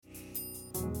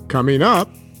Coming up,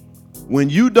 when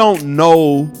you don't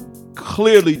know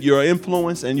clearly your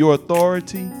influence and your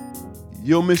authority,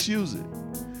 you'll misuse it.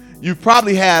 You've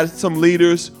probably had some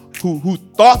leaders who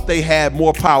thought they had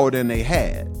more power than they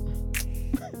had.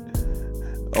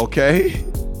 Okay?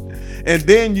 And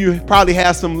then you probably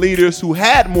had some leaders who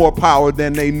had more power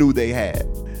than they knew they had.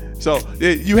 So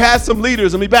you had some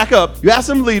leaders, let me back up. You had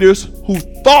some leaders who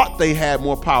thought they had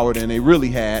more power than they really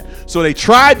had. So they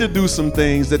tried to do some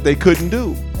things that they couldn't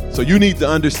do. So you need to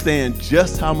understand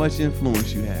just how much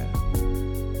influence you have.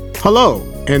 hello,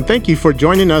 and thank you for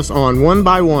joining us on One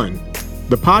by One,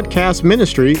 the podcast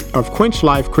ministry of Quench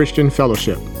Life Christian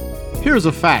Fellowship. Here's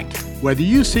a fact. Whether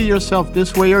you see yourself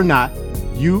this way or not,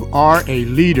 you are a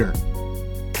leader.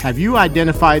 Have you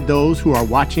identified those who are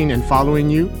watching and following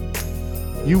you?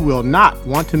 You will not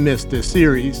want to miss this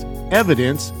series,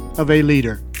 Evidence of a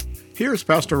Leader. Here's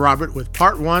Pastor Robert with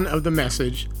part 1 of the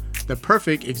message, The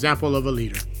Perfect Example of a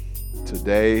Leader.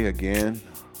 Today, again,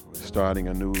 we're starting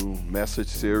a new message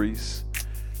series,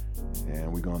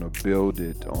 and we're going to build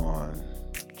it on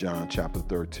John chapter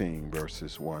 13,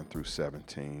 verses 1 through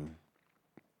 17.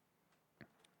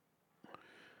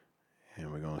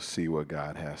 And we're going to see what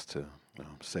God has to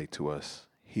say to us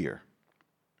here.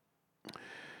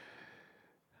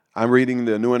 I'm reading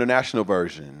the New International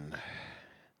Version,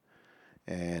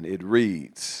 and it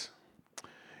reads,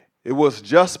 "It was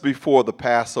just before the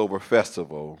Passover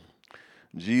festival.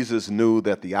 Jesus knew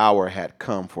that the hour had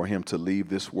come for him to leave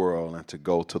this world and to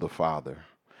go to the Father.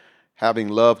 Having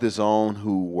loved his own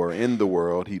who were in the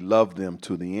world, he loved them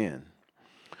to the end.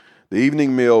 The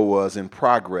evening meal was in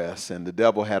progress, and the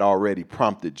devil had already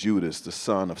prompted Judas, the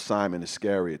son of Simon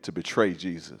Iscariot, to betray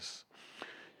Jesus.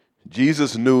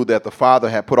 Jesus knew that the Father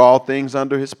had put all things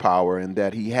under his power and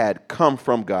that he had come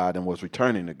from God and was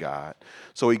returning to God.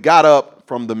 So he got up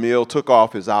from the meal, took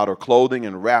off his outer clothing,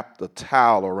 and wrapped a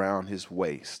towel around his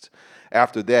waist.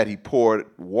 After that, he poured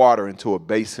water into a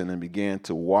basin and began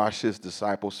to wash his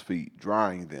disciples' feet,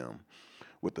 drying them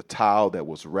with the towel that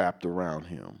was wrapped around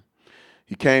him.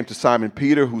 He came to Simon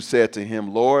Peter, who said to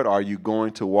him, 'Lord, are you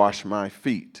going to wash my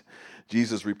feet?'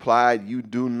 Jesus replied, 'You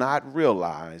do not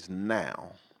realize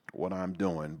now what I'm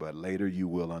doing, but later you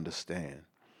will understand.'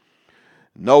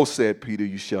 'No,' said Peter,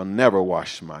 'you shall never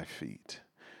wash my feet.'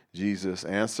 Jesus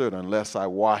answered, 'Unless I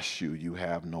wash you, you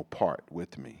have no part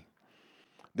with me.'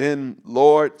 'Then,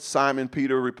 Lord,' Simon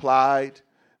Peter replied,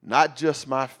 'not just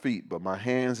my feet, but my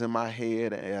hands and my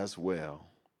head as well.'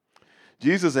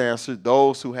 Jesus answered,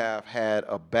 'Those who have had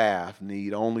a bath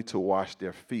need only to wash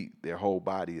their feet. Their whole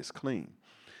body is clean.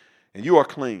 And you are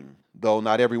clean, though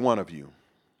not every one of you.'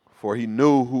 For he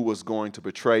knew who was going to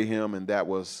betray him, and that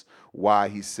was why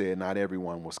he said not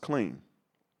everyone was clean.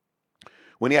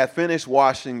 When he had finished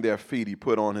washing their feet, he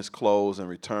put on his clothes and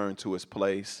returned to his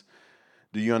place.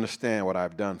 'Do you understand what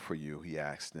I've done for you?' he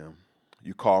asked them.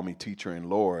 'You call me teacher and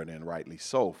Lord, and rightly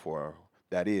so, for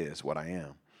that is what I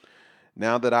am.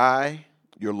 Now that I,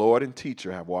 your Lord and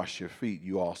teacher, have washed your feet,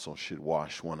 you also should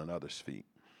wash one another's feet.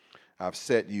 I've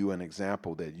set you an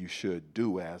example that you should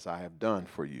do as I have done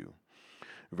for you.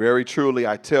 Very truly,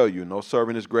 I tell you, no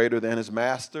servant is greater than his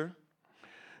master,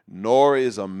 nor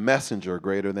is a messenger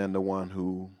greater than the one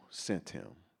who sent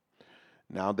him.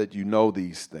 Now that you know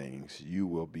these things, you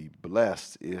will be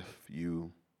blessed if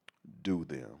you do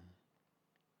them."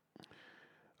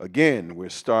 Again, we're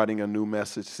starting a new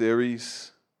message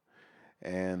series,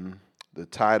 and the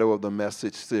title of the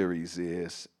message series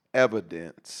is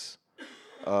Evidence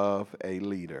of a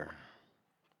Leader.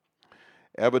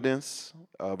 Evidence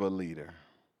of a Leader.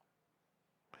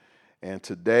 And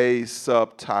today's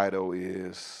subtitle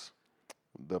is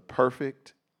The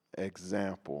Perfect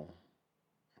Example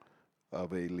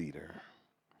of a Leader.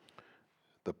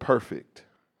 The perfect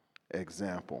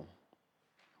example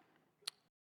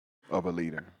of a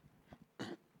leader.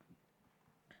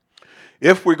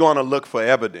 If we're going to look for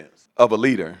evidence of a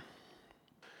leader,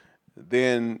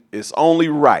 then it's only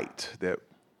right that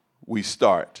we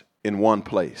start in one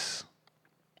place.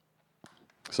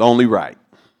 It's only right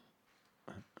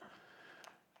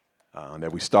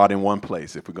that we start in one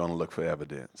place if we're going to look for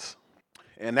evidence.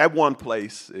 And that one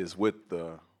place is with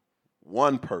the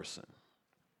one person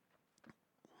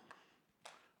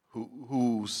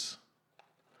who's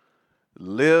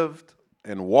lived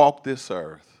and walked this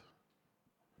earth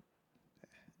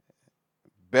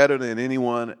better than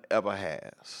anyone ever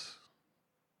has.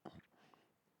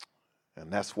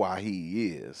 And that's why he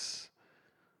is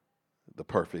the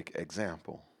perfect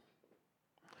example.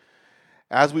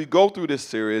 As we go through this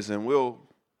series, and we'll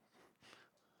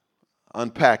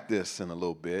unpack this in a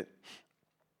little bit,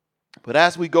 but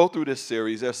as we go through this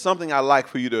series, there's something I'd like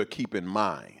for you to keep in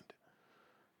mind.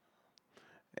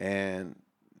 And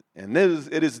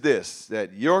it is this,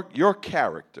 that your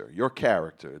character,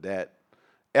 that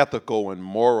ethical and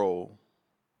moral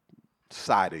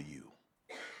side of you,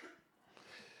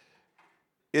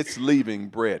 it's leaving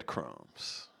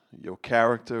breadcrumbs. Your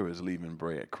character is leaving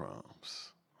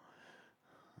breadcrumbs.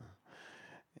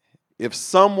 If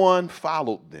someone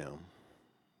followed them,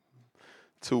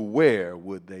 to where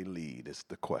would they lead is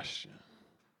the question.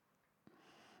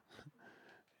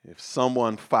 If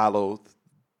someone followed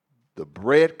the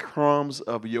breadcrumbs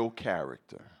of your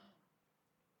character,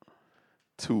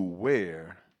 to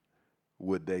where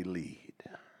would they lead?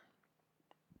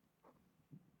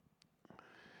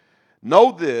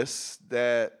 Know this,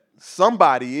 that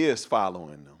somebody is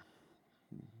following them,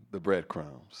 the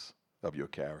breadcrumbs of your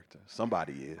character.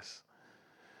 Somebody is.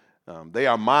 They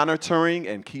are monitoring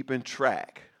and keeping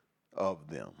track of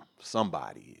them.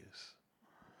 Somebody is.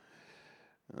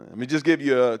 Let me just give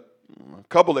you a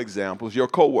couple examples. Your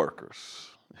coworkers.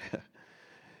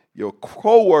 Your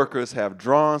coworkers have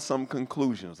drawn some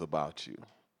conclusions about you.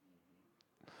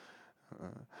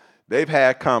 They've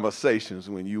had conversations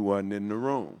when you weren't in the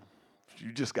room.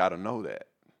 You just got to know that.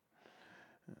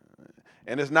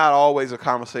 And it's not always a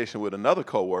conversation with another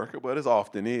coworker, but it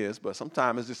often is. But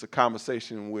sometimes it's just a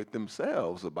conversation with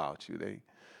themselves about you.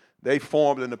 They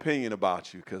formed an opinion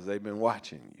about you because they've been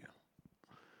watching you.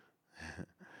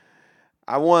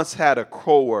 I once had a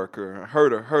coworker,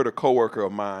 heard a coworker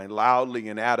of mine loudly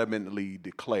and adamantly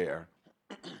declare.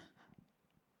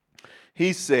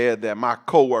 He said that my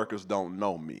coworkers don't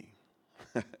know me.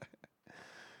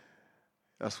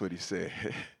 That's what he said.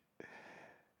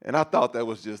 And I thought that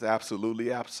was just absolutely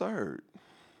absurd.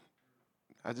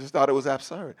 I just thought it was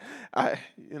absurd.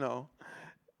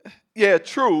 Yeah,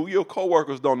 true, your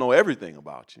coworkers don't know everything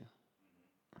about you.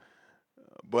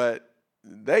 But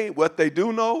what they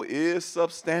do know is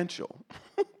substantial.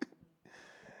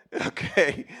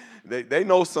 Okay? They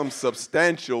know some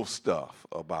substantial stuff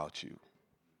about you.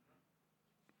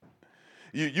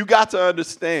 You got to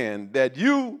understand that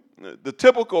the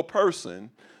typical person,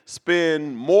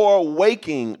 spend more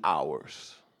waking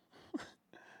hours.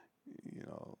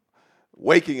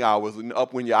 Waking hours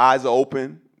up when your eyes are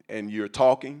open and you're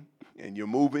talking and you're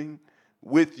moving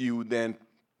with you than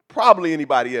probably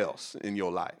anybody else in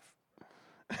your life.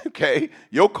 Okay?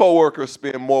 Your coworkers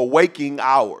spend more waking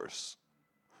hours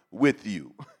with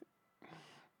you.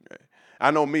 Okay.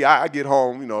 I know me, I get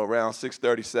home, around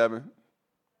 6:37,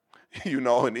 in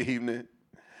the evening.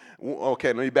 Okay,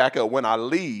 let me back up. When I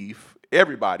leave,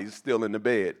 everybody's still in the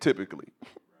bed, typically.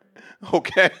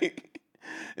 Okay?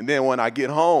 And then when I get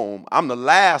home, I'm the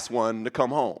last one to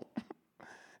come home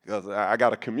because I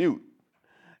got to commute.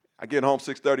 I get home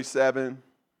 6:37,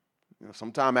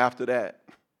 sometime after that.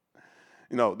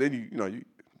 Then you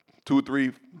 2,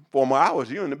 3, 4 more hours,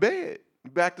 you're in the bed.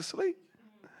 You're back to sleep.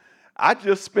 I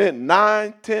just spent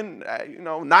 9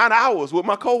 hours with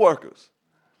my coworkers.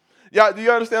 Yeah, do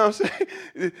you understand what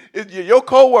I'm saying? Your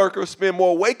coworkers spend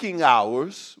more waking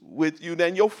hours with you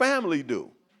than your family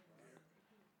do.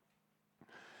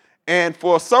 And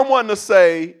for someone to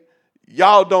say,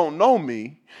 y'all don't know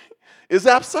me, is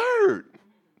absurd.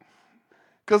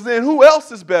 Because then who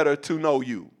else is better to know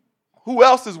you? Who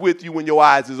else is with you when your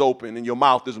eyes is open and your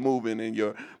mouth is moving and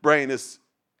your brain is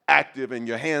active and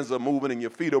your hands are moving and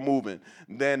your feet are moving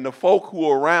than the folk who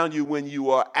are around you when you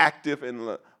are active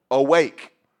and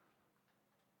awake?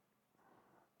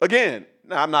 Again,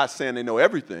 now I'm not saying they know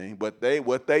everything, but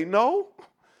what they know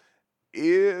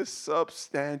is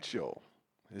substantial.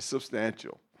 It's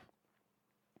substantial.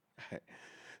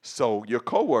 So your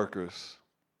coworkers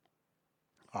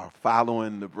are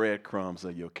following the breadcrumbs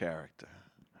of your character.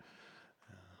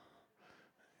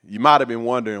 You might have been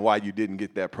wondering why you didn't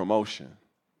get that promotion.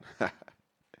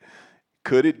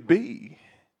 Could it be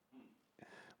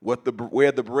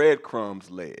where the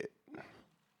breadcrumbs led?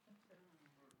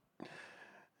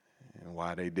 And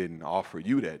why they didn't offer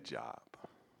you that job?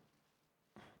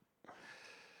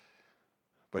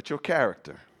 But your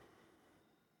character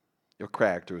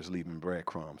is leaving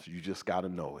breadcrumbs. You just got to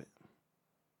know it.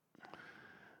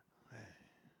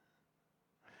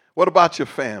 What about your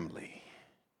family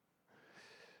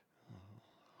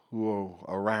who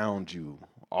are around you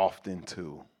often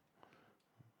too,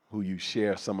 who you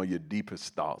share some of your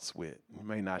deepest thoughts with? You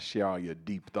may not share all your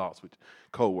deep thoughts with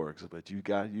coworkers, but you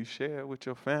share with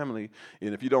your family.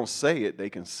 And if you don't say it, they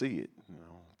can see it.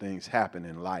 Things happen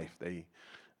in life. They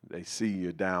see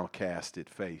your downcasted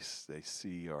face. They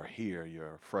see or hear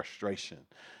your frustration.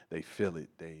 They feel it.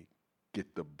 They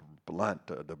get the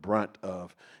brunt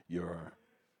of your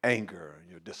anger,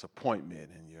 your disappointment,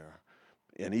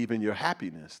 and even your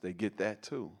happiness. They get that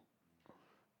too.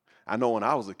 I know when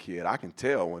I was a kid, I can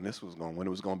tell when it was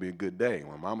going to be a good day.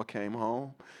 When Mama came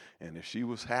home, and if she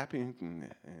was happy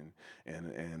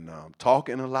and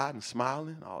talking a lot and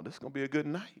smiling, oh, this is going to be a good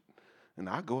night. And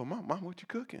I go, Mom, what you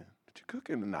cooking? What you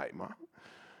cooking tonight, Mom?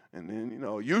 And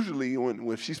then, usually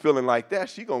when she's feeling like that,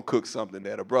 she going to cook something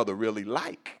that her brother really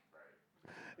like,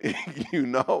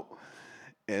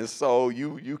 And so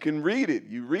you can read it.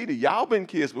 You read it. Y'all been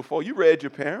kids before. You read your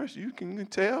parents. You can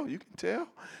tell.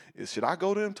 Should I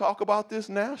go to them talk about this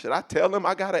now? Should I tell them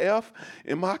I got an F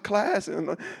in my class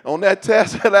and on that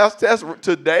last test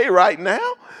today, right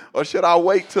now? Or should I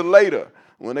wait till later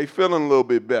when they feeling a little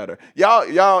bit better?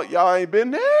 Y'all ain't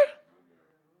been there?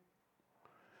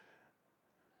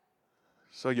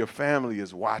 So your family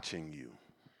is watching you.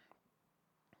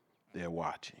 They're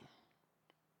watching.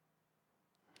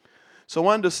 So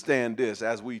understand this,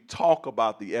 as we talk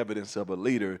about the evidence of a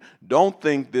leader, don't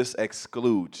think this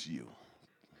excludes you.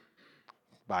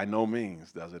 By no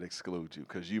means does it exclude you,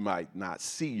 because you might not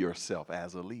see yourself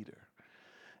as a leader.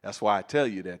 That's why I tell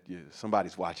you that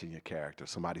somebody's watching your character.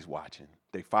 Somebody's watching.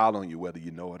 They following you whether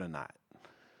you know it or not.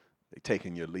 They're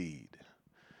taking your lead.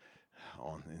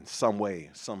 In some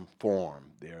way, some form,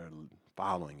 they're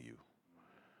following you.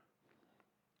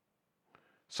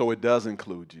 So it does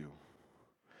include you.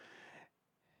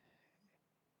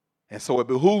 And so it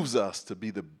behooves us to be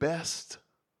the best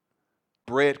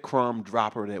breadcrumb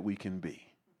dropper that we can be.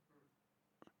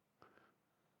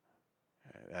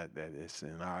 That it's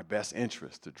in our best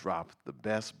interest to drop the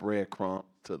best breadcrumb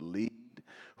to lead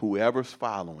whoever's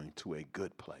following to a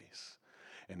good place.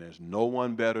 And there's no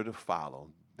one better to follow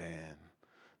than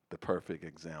the perfect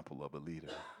example of a leader.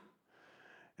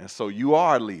 And so you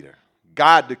are a leader.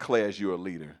 God declares you a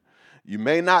leader. You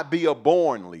may not be a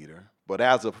born leader, but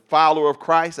as a follower of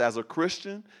Christ, as a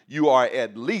Christian, you are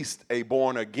at least a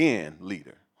born-again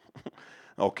leader.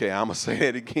 Okay, I'm going to say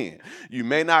it again. You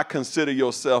may not consider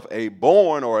yourself a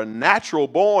born or a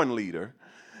natural-born leader,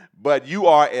 but you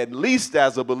are at least,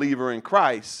 as a believer in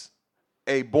Christ,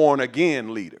 a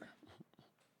born-again leader.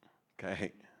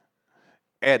 Okay?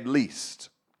 At least.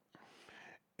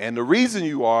 And the reason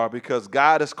you are, because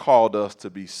God has called us to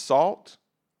be salt,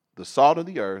 the salt of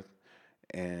the earth,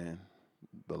 and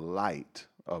the light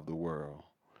of the world.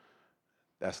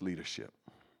 That's leadership.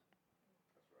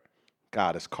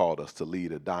 God has called us to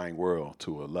lead a dying world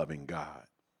to a loving God.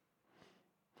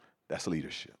 That's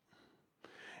leadership.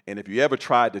 And if you ever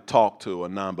tried to talk to a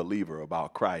non-believer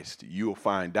about Christ, you'll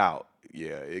find out,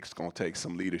 it's going to take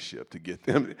some leadership to get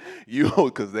them,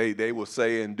 because they will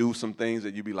say and do some things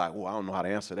that you'll be like, well, I don't know how to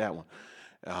answer that one.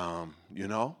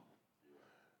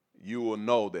 You will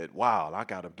know that, wow, I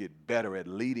got to get better at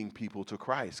leading people to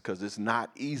Christ, because it's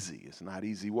not easy. It's not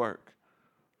easy work.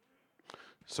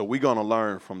 So we're going to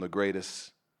learn from the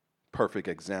greatest perfect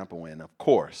example. And of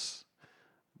course,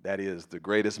 that is the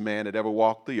greatest man that ever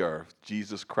walked the earth,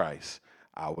 Jesus Christ,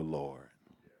 our Lord.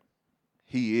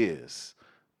 He is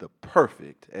the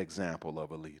perfect example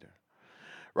of a leader.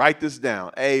 Write this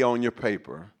down, A, on your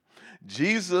paper.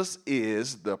 Jesus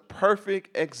is the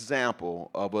perfect example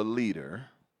of a leader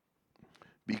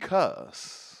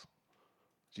because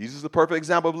Jesus is the perfect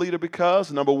example of a leader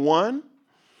because, number one,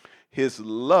 his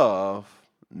love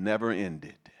never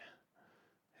ended.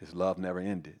 His love never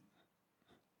ended.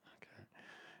 Okay.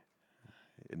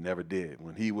 It never did.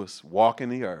 When he was walking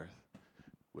the earth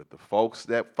with the folks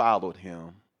that followed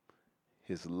him,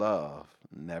 his love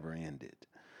never ended.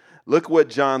 Look what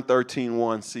John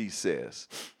 13:1c says.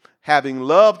 Having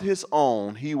loved his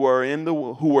own who were in the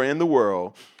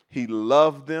world, he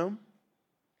loved them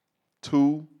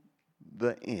to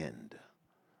the end.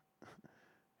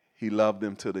 He loved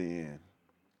them to the end.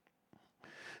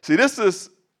 See, this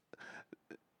is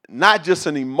not just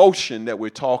an emotion that we're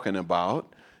talking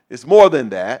about. It's more than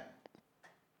that.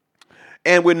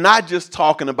 And we're not just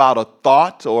talking about a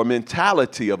thought or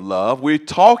mentality of love. We're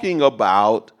talking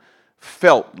about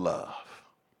felt love.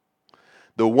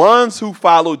 The ones who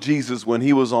followed Jesus when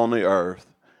he was on the earth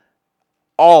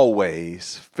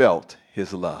always felt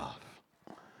his love.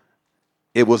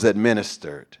 It was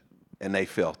administered, and they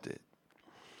felt it.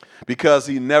 Because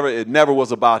it never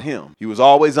was about him. He was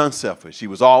always unselfish. He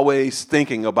was always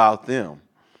thinking about them.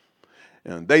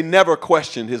 And they never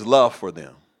questioned his love for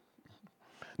them.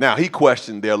 Now, he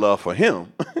questioned their love for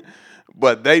him,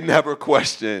 but they never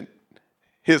questioned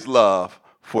his love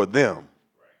for them.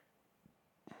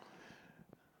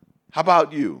 How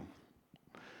about you?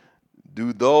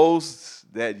 Do those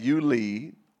that you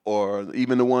lead, or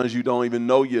even the ones you don't even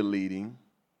know you're leading,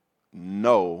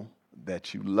 know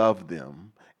that you love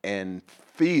them and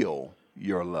feel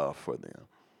your love for them?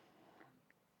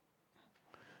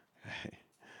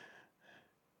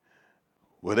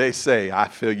 Will they say, I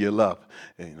feel your love?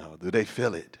 Do they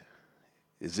feel it?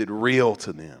 Is it real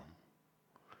to them?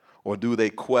 Or do they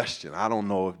question, I don't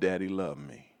know if daddy loved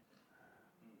me.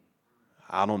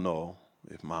 I don't know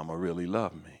if mama really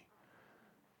loved me.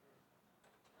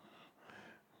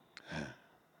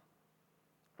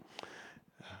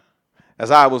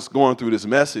 As I was going through this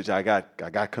message, I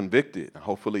got convicted.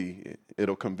 Hopefully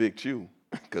it'll convict you,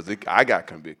 because I got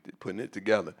convicted putting it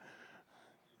together.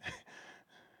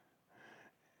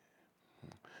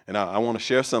 And I want to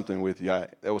share something with you.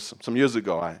 That was some years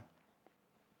ago. I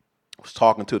was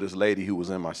talking to this lady who was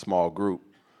in my small group,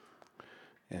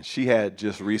 and she had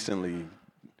just recently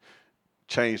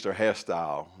changed her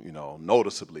hairstyle,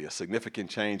 noticeably, a significant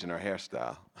change in her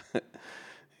hairstyle.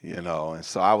 And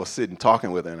so I was sitting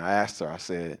talking with her, and I asked her, I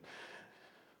said,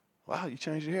 wow, you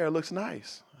changed your hair, it looks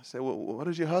nice. I said, well, what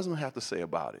does your husband have to say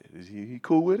about it? Is he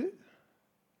cool with it?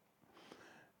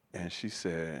 And she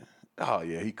said, oh,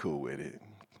 yeah, he cool with it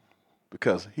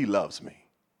because he loves me,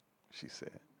 she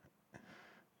said.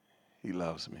 He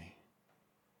loves me.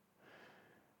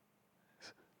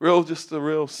 Just a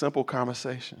real simple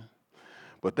conversation.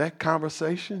 But that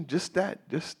conversation, just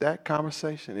that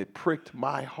conversation, it pricked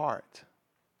my heart.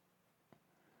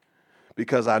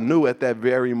 Because I knew at that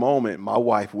very moment my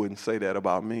wife wouldn't say that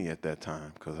about me at that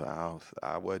time, because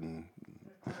I wasn't.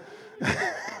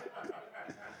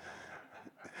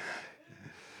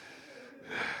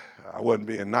 I wasn't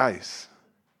being nice.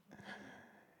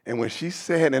 And when she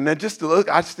said, and then just the look,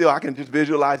 I can just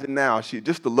visualize it now.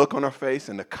 Just the look on her face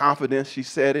and the confidence she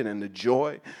said it and the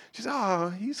joy. She said, oh,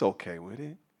 he's okay with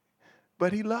it,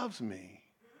 but he loves me.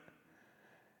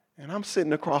 And I'm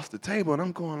sitting across the table and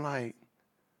I'm going like,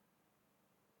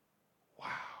 wow.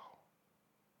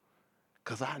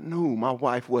 Because I knew my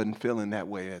wife wasn't feeling that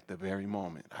way at the very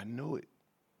moment. I knew it.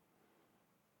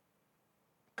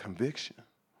 Conviction.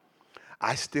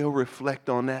 I still reflect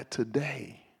on that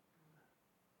today.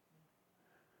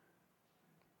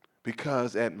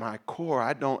 Because at my core,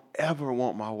 I don't ever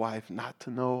want my wife not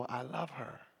to know I love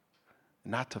her,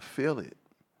 not to feel it.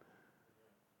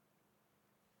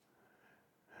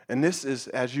 And this is,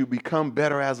 as you become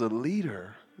better as a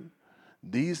leader,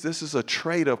 this is a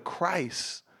trait of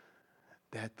Christ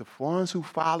that the ones who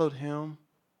followed him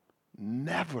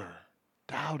never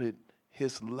doubted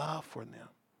his love for them.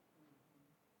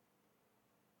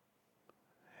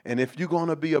 And if you're going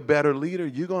to be a better leader,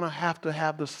 you're going to have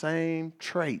the same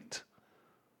trait.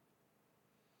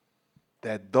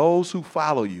 That those who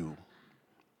follow you,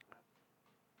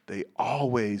 they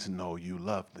always know you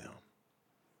love them.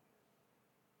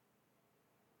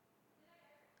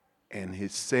 And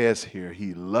it says here,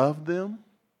 he loved them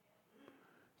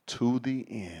to the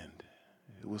end.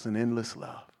 It was an endless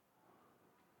love.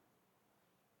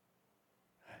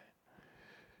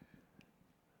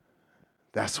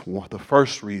 That's the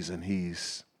first reason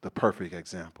he's the perfect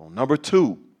example. Number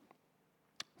two,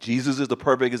 Jesus is the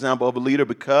perfect example of a leader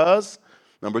because,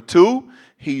 number two,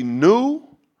 he knew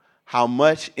how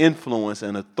much influence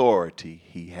and authority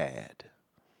he had.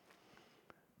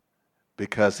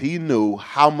 Because he knew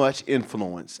how much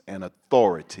influence and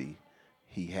authority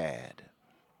he had.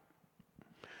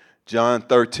 John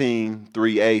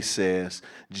 13:3a says,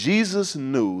 Jesus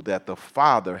knew that the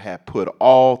Father had put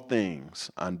all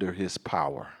things under his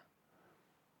power.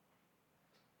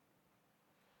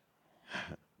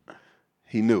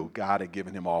 He knew God had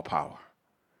given him all power.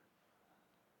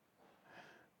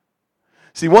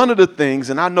 See, one of the things,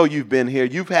 and I know you've been here,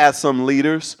 you've had some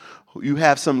leaders. You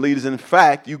have some leaders. In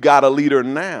fact, you got a leader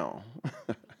now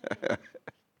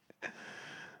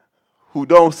who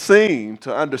don't seem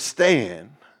to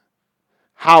understand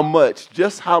how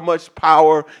much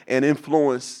power and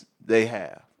influence they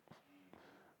have.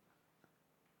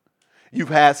 You've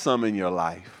had some in your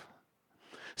life.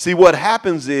 See, what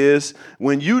happens is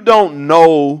when you don't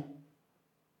know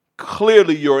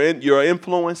clearly your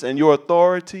influence and your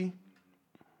authority,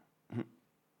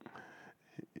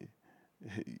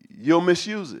 you'll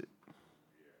misuse it.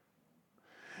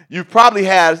 You've probably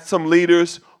had some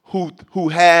leaders who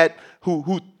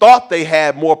thought they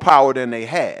had more power than they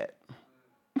had.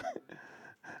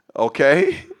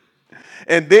 Okay?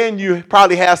 And then you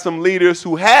probably have some leaders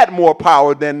who had more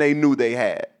power than they knew they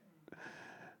had.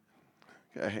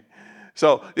 Okay?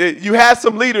 So you had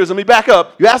some leaders, let me back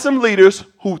up. You had some leaders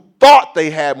who thought they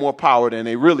had more power than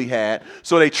they really had.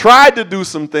 So they tried to do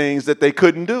some things that they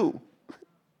couldn't do.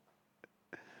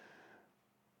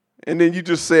 And then you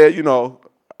just said,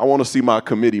 I want to see my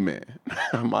committee man,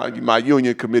 my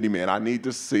union committee man. I need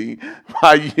to see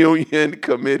my union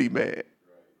committee man.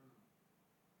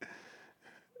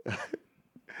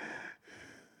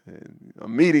 a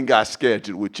meeting got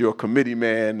scheduled with your committee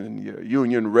man and your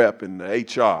union rep and the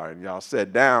HR, and y'all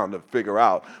sat down to figure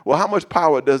out, well, how much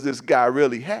power does this guy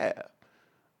really have?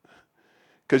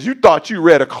 Because you thought you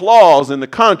read a clause in the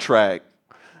contract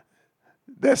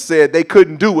that said they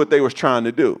couldn't do what they was trying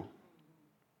to do.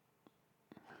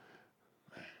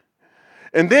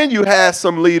 And then you had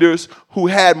some leaders who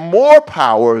had more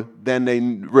power than they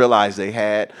realized they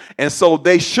had. And so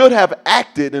they should have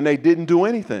acted and they didn't do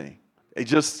anything. They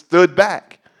just stood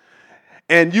back.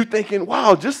 And you thinking,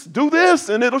 wow, just do this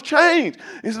and it'll change.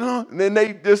 And then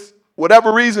they just,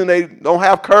 whatever reason, they don't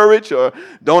have courage or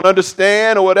don't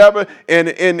understand or whatever. And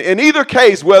in either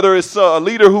case, whether it's a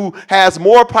leader who has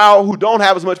more power, who don't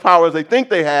have as much power as they think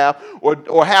they have,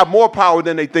 or have more power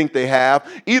than they think they have,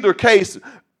 either case,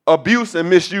 abuse and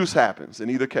misuse happens in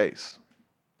either case.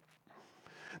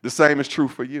 The same is true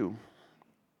for you.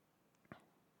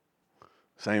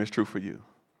 Same is true for you.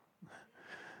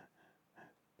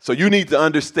 So you need to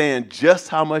understand just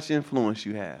how much influence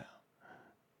you have.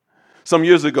 Some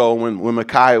years ago, when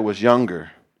Micaiah was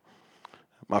younger,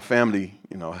 my family,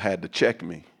 had to check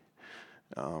me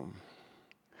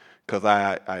because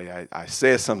I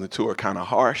said something to her kind of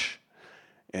harsh,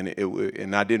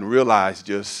 and I didn't realize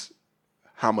just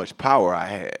how much power I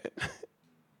had.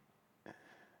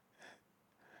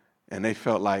 And they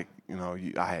felt like,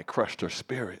 I had crushed her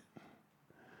spirit.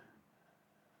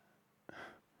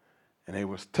 And they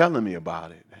was telling me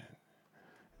about it.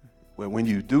 Well, when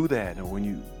you do that, and when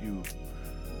you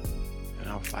and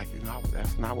I was like,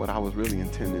 that's not what I was really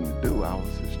intending to do. I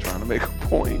was just trying to make a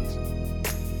point.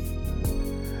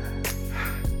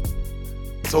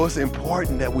 So it's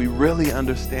important that we really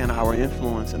understand our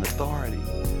influence and authority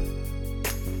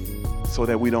so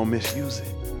that we don't misuse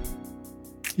it.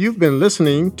 You've been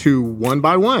listening to One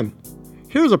by One.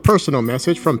 Here's a personal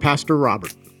message from Pastor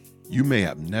Robert. You may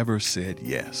have never said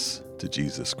yes to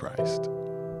Jesus Christ.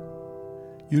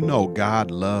 You know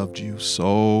God loved you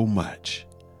so much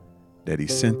that he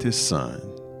sent his son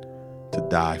to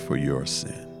die for your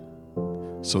sin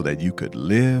so that you could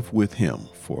live with him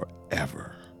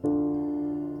forever.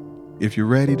 If you're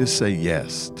ready to say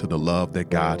yes to the love that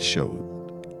God showed,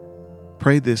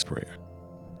 pray this prayer.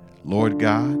 Lord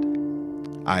God,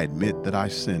 I admit that I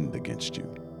sinned against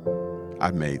you.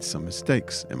 I've made some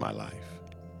mistakes in my life.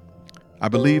 I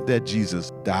believe that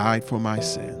Jesus died for my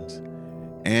sins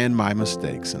and my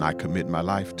mistakes, and I commit my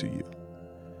life to you.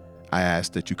 I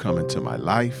ask that you come into my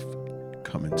life,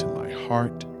 come into my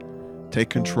heart, take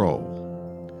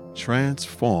control,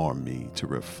 transform me to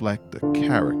reflect the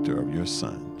character of your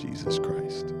Son, Jesus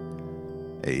Christ.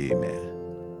 Amen.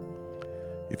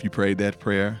 If you prayed that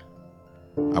prayer,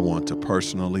 I want to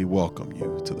personally welcome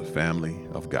you to the family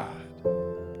of God.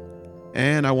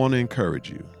 And I want to encourage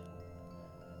you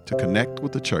to connect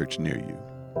with the church near you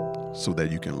so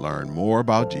that you can learn more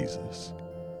about Jesus,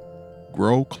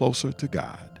 grow closer to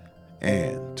God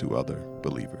and to other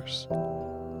believers.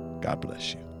 God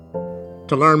bless you.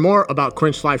 To learn more about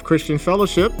Quench Life Christian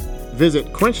Fellowship, visit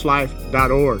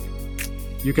quenchlife.org.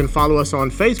 You can follow us on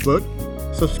Facebook,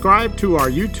 subscribe to our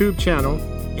YouTube channel,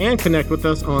 and connect with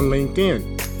us on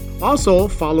LinkedIn. Also,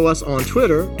 follow us on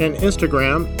Twitter and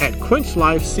Instagram at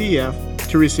QuenchLifeCF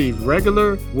to receive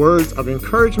regular words of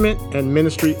encouragement and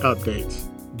ministry updates.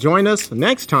 Join us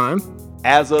next time.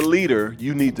 As a leader,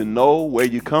 you need to know where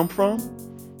you come from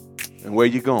and where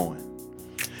you're going.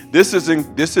 This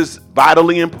is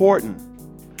vitally important.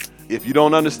 If you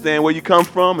don't understand where you come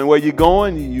from and where you're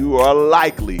going, you are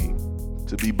likely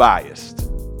to be biased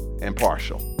and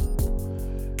partial.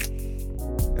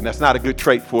 And that's not a good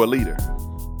trait for a leader.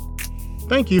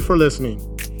 Thank you for listening.